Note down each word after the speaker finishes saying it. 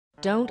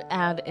Don't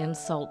add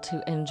insult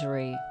to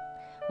injury.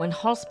 When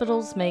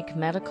hospitals make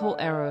medical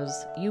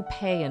errors, you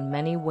pay in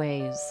many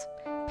ways.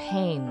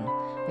 Pain,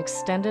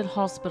 extended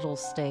hospital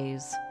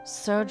stays,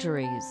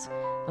 surgeries,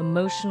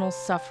 emotional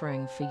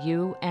suffering for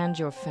you and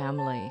your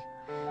family.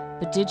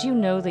 But did you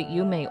know that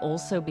you may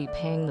also be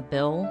paying the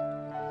bill?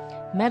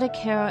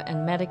 Medicare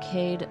and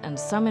Medicaid and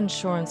some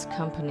insurance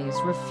companies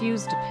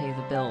refuse to pay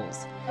the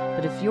bills.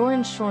 But if your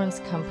insurance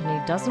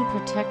company doesn't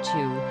protect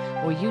you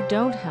or you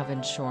don't have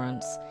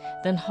insurance,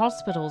 then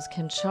hospitals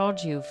can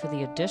charge you for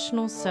the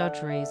additional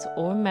surgeries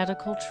or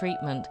medical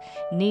treatment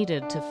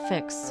needed to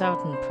fix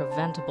certain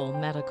preventable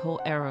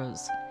medical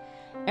errors.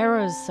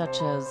 Errors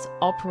such as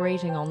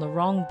operating on the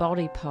wrong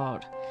body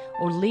part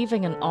or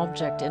leaving an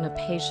object in a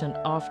patient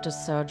after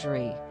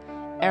surgery.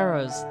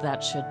 Errors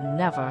that should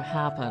never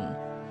happen.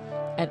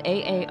 At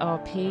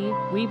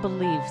AARP, we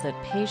believe that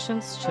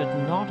patients should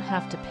not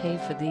have to pay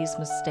for these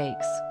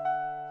mistakes.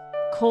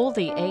 Call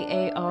the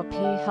AARP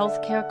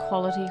Healthcare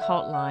Quality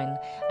Hotline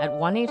at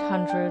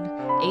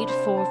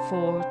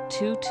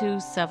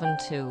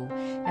 1-800-844-2272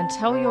 and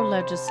tell your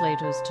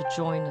legislators to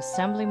join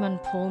Assemblyman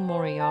Paul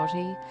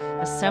Moriarty,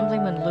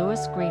 Assemblyman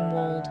Louis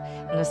Greenwald,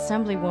 and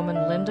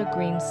Assemblywoman Linda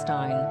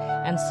Greenstein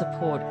and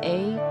support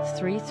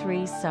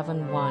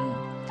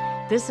A3371.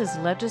 This is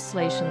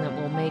legislation that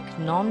will make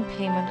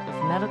non-payment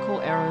of medical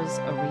errors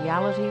a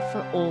reality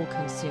for all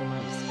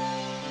consumers.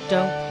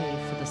 Don't pay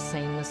for the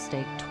same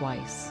mistake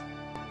twice.